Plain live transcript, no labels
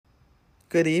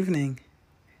Good evening,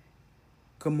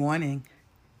 good morning,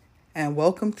 and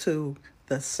welcome to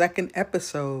the second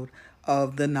episode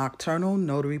of the Nocturnal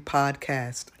Notary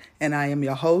Podcast. And I am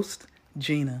your host,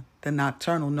 Gina, the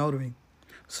Nocturnal Notary.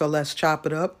 So let's chop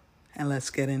it up and let's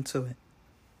get into it.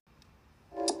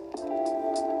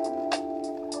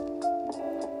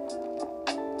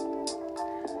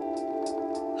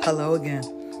 Hello again.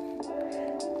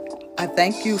 I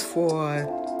thank you for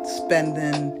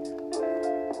spending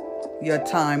your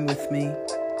time with me.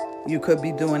 You could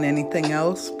be doing anything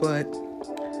else, but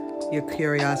your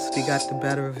curiosity got the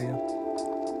better of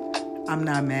you. I'm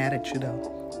not mad at you though.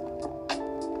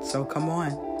 So come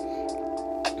on.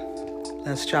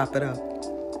 Let's chop it up.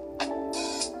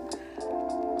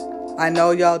 I know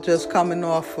y'all just coming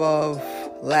off of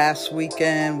last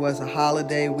weekend was a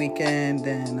holiday weekend,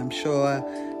 and I'm sure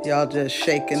y'all just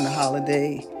shaking the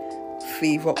holiday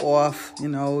fever off. You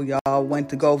know, y'all went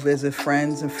to go visit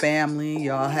friends and family.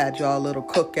 Y'all had y'all little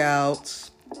cookouts.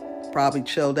 Probably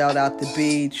chilled out at the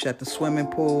beach, at the swimming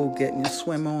pool, getting your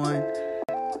swim on.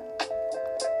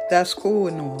 That's cool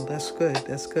and all. That's good.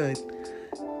 That's good.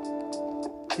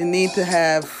 You need to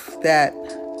have that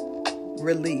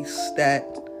release, that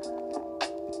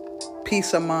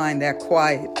peace of mind, that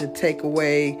quiet to take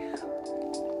away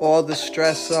all the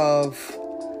stress of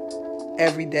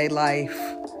everyday life.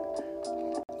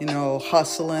 You know,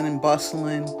 hustling and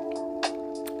bustling,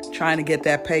 trying to get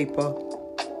that paper.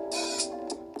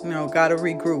 You know, got to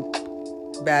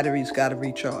regroup. Batteries got to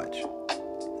recharge.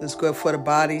 It's good for the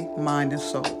body, mind, and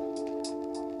soul.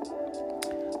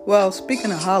 Well,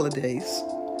 speaking of holidays,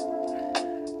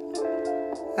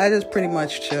 I just pretty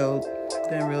much chilled.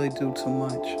 Didn't really do too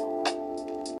much.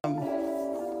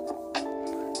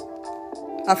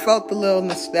 I felt a little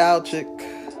nostalgic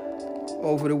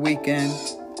over the weekend.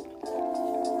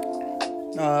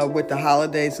 With the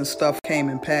holidays and stuff came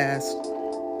and passed.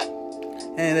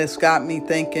 And it's got me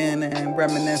thinking and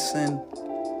reminiscing.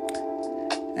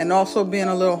 And also being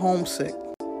a little homesick.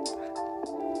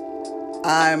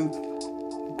 I'm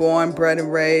born, bred,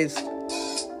 and raised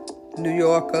New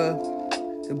Yorker,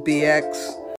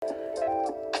 BX.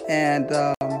 And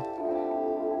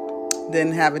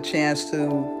didn't have a chance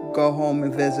to go home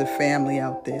and visit family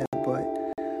out there. But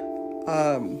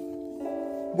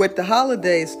with the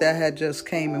holidays that had just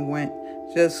came and went,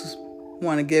 just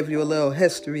want to give you a little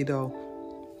history though.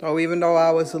 So even though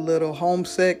I was a little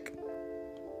homesick,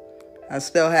 I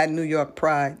still had New York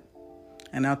pride.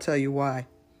 And I'll tell you why.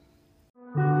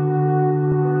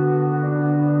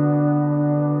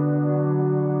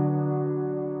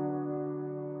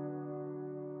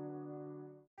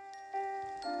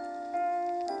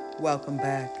 Welcome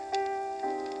back.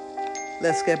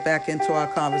 Let's get back into our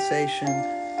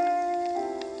conversation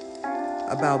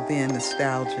about being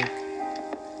nostalgic.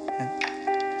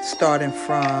 Starting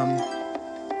from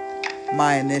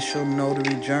my initial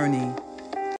notary journey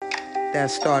that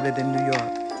started in New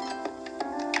York.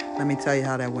 Let me tell you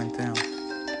how that went down.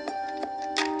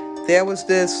 There was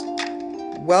this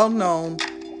well-known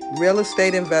real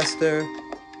estate investor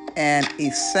and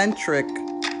eccentric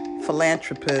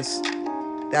philanthropist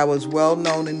that was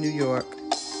well-known in New York.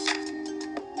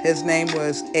 His name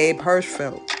was Abe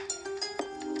Hirschfeld.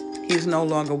 He's no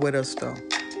longer with us though.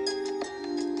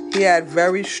 He had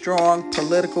very strong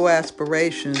political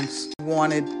aspirations,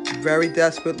 wanted very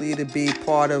desperately to be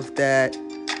part of that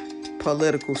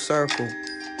political circle.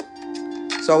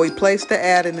 So he placed the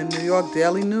ad in the New York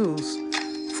Daily News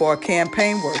for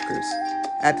campaign workers.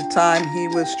 At the time, he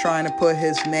was trying to put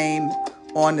his name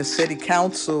on the city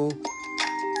council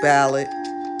ballot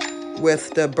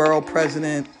with the borough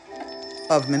president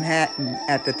of Manhattan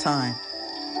at the time.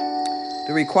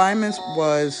 The requirements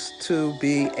was to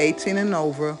be 18 and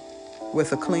over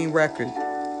with a clean record.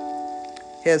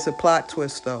 Here's a plot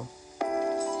twist though.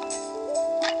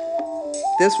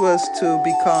 This was to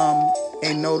become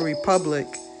a notary public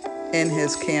in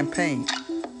his campaign.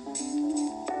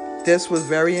 This was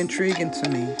very intriguing to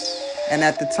me. And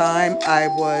at the time I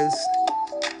was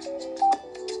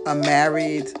a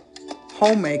married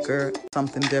homemaker,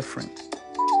 something different.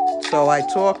 So I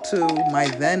talked to my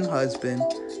then husband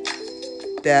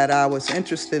that I was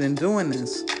interested in doing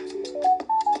this.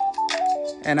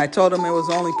 And I told him it was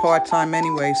only part-time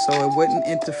anyway, so it wouldn't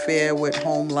interfere with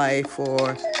home life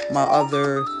or my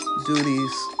other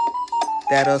duties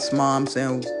that us moms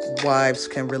and wives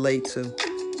can relate to.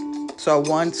 So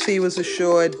once he was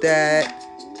assured that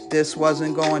this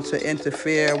wasn't going to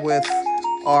interfere with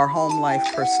our home life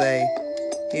per se,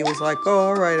 he was like, oh,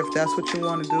 all right, if that's what you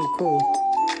want to do, cool.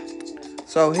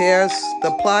 So here's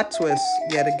the plot twist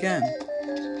yet again.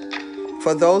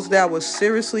 For those that were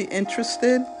seriously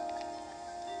interested,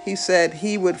 He said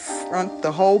he would front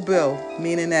the whole bill,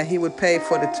 meaning that he would pay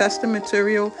for the testing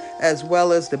material as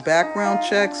well as the background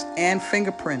checks and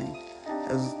fingerprinting.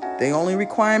 As the only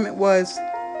requirement was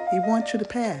he wants you to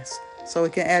pass so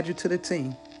he can add you to the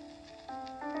team.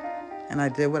 And I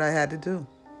did what I had to do.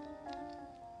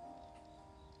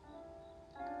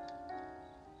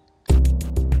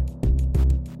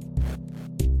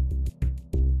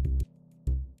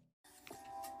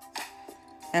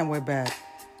 And we're back.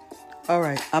 All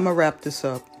right, I'm going to wrap this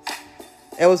up.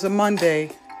 It was a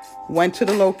Monday. Went to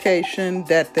the location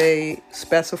that they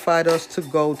specified us to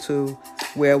go to,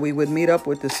 where we would meet up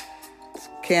with the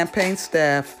campaign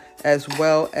staff as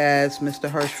well as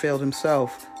Mr. Hirschfield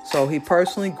himself. So he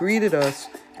personally greeted us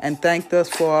and thanked us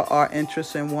for our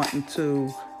interest in wanting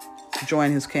to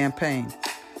join his campaign.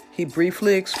 He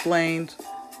briefly explained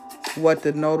what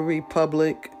the notary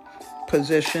public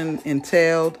position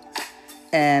entailed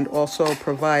and also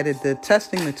provided the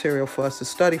testing material for us to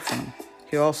study from.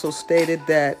 He also stated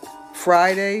that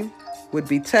Friday would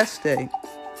be test day,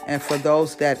 and for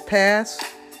those that pass,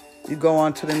 you go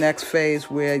on to the next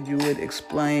phase where you would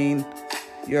explain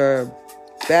your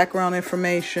background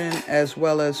information as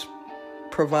well as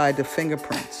provide the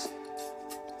fingerprints.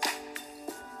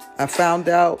 I found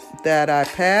out that I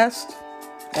passed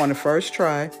on the first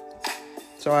try,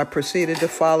 so I proceeded to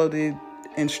follow the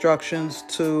instructions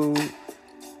to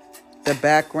the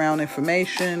background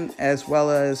information as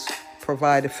well as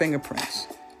provide the fingerprints.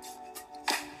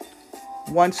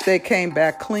 Once they came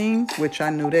back clean, which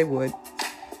I knew they would,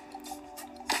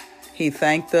 he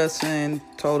thanked us and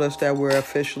told us that we're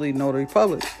officially notary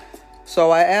publics. So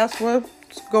I asked,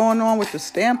 what's going on with the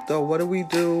stamp though? What do we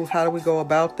do? How do we go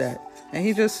about that? And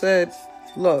he just said,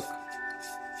 look,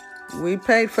 we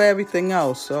paid for everything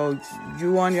else, so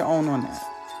you on your own on that.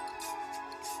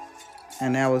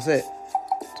 And that was it.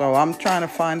 So I'm trying to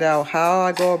find out how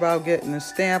I go about getting the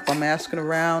stamp. I'm asking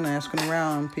around.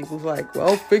 People's like,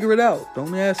 well, figure it out.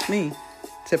 Don't ask me.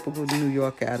 Typical New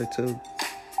York attitude.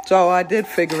 So I did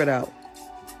figure it out.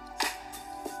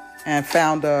 And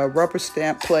found a rubber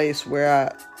stamp place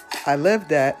where I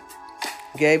lived at.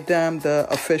 Gave them the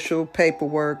official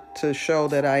paperwork to show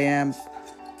that I am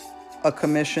a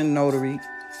commissioned notary.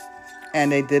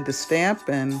 And they did the stamp,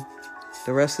 and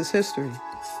the rest is history.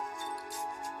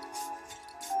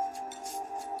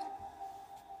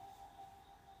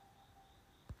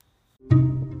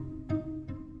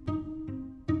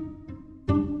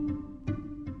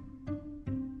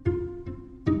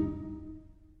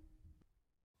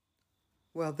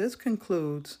 Well, this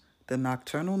concludes the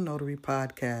Nocturnal Notary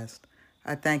Podcast.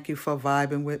 I thank you for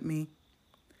vibing with me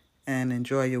and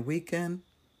enjoy your weekend.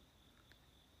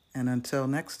 And until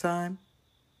next time,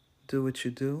 do what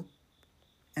you do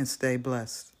and stay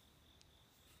blessed.